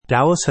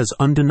Dallas has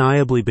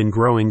undeniably been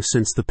growing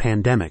since the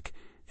pandemic,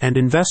 and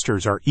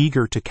investors are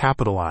eager to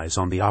capitalize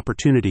on the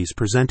opportunities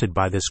presented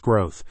by this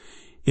growth.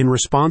 In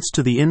response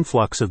to the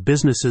influx of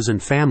businesses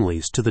and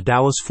families to the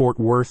Dallas-Fort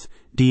Worth,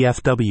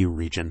 DFW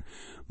region,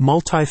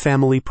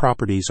 multifamily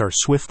properties are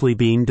swiftly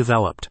being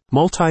developed.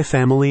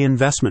 Multifamily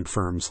investment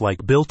firms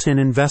like Built-in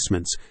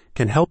Investments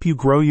can help you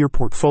grow your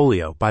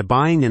portfolio by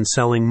buying and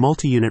selling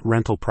multi-unit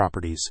rental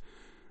properties.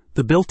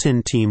 The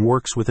Built-in team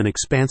works with an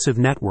expansive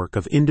network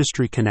of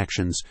industry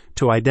connections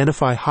to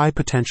identify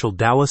high-potential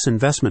Dallas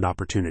investment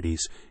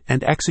opportunities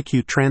and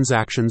execute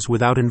transactions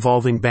without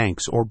involving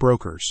banks or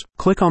brokers.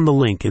 Click on the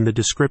link in the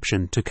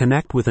description to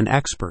connect with an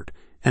expert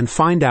and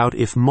find out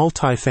if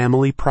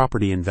multifamily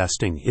property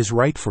investing is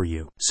right for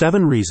you.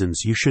 7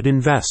 reasons you should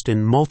invest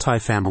in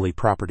multifamily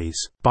properties.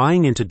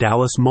 Buying into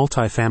Dallas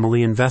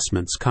multifamily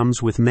investments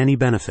comes with many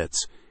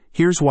benefits.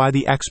 Here's why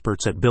the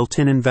experts at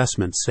Built-in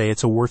Investments say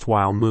it's a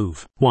worthwhile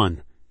move.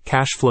 1.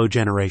 Cash flow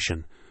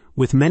generation.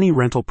 With many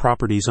rental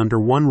properties under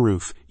one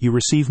roof, you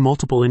receive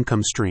multiple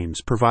income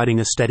streams, providing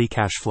a steady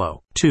cash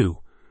flow. 2.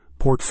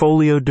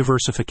 Portfolio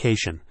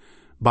diversification.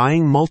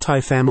 Buying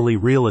multifamily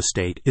real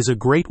estate is a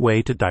great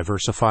way to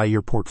diversify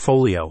your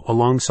portfolio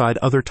alongside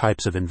other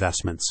types of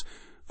investments.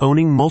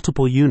 Owning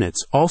multiple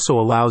units also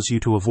allows you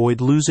to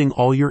avoid losing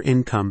all your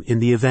income in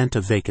the event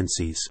of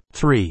vacancies.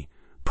 3.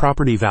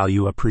 Property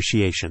value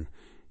appreciation.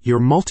 Your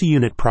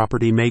multi-unit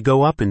property may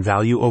go up in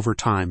value over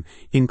time,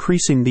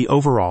 increasing the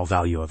overall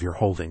value of your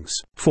holdings.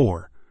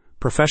 4.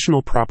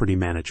 Professional property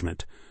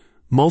management.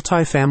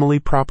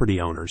 Multifamily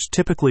property owners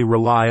typically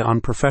rely on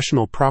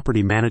professional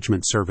property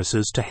management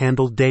services to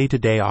handle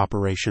day-to-day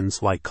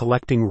operations like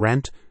collecting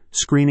rent,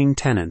 screening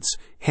tenants,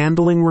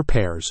 handling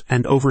repairs,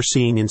 and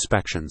overseeing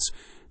inspections.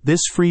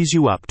 This frees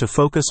you up to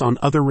focus on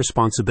other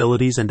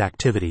responsibilities and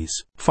activities.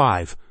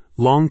 5.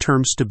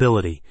 Long-term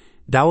stability.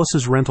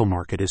 Dallas's rental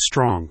market is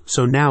strong,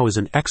 so now is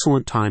an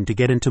excellent time to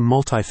get into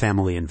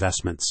multifamily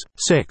investments.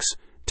 6.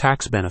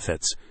 Tax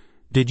benefits.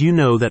 Did you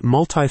know that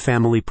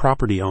multifamily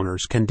property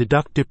owners can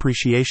deduct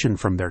depreciation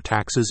from their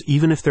taxes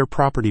even if their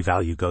property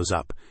value goes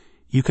up?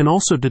 You can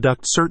also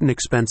deduct certain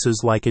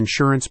expenses like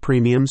insurance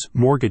premiums,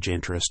 mortgage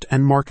interest,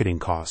 and marketing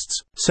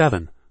costs.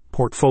 7.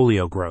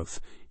 Portfolio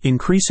growth.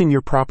 Increasing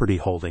your property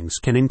holdings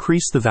can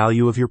increase the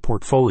value of your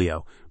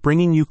portfolio,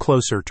 bringing you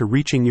closer to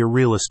reaching your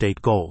real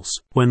estate goals.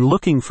 When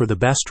looking for the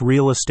best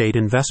real estate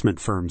investment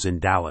firms in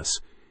Dallas,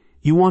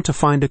 you want to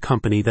find a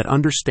company that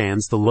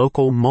understands the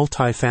local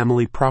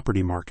multifamily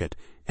property market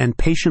and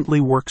patiently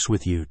works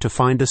with you to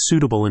find a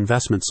suitable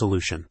investment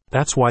solution.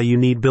 That's why you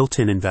need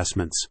Built-in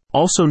Investments.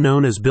 Also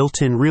known as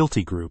Built-in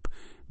Realty Group,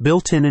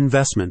 Built-in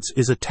Investments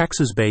is a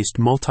Texas-based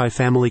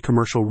multifamily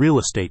commercial real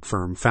estate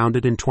firm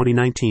founded in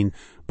 2019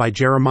 by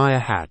Jeremiah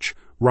Hatch,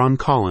 Ron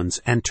Collins,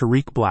 and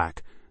Tariq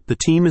Black. The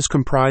team is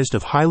comprised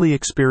of highly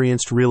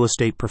experienced real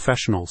estate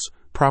professionals,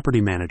 property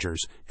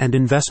managers, and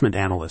investment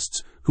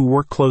analysts who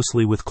work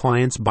closely with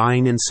clients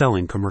buying and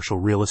selling commercial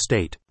real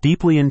estate.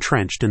 Deeply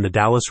entrenched in the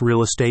Dallas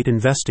real estate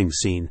investing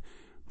scene,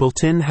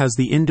 Built-in has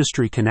the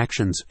industry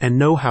connections and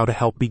know how to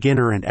help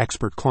beginner and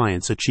expert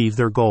clients achieve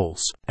their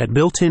goals. At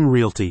Built-in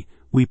Realty,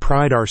 we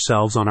pride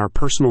ourselves on our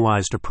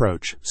personalized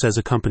approach, says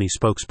a company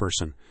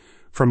spokesperson.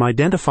 From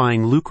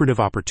identifying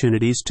lucrative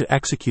opportunities to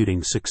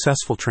executing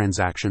successful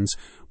transactions,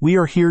 we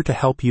are here to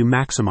help you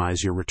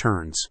maximize your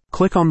returns.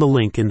 Click on the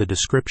link in the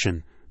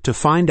description to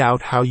find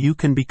out how you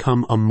can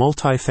become a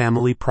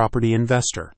multifamily property investor.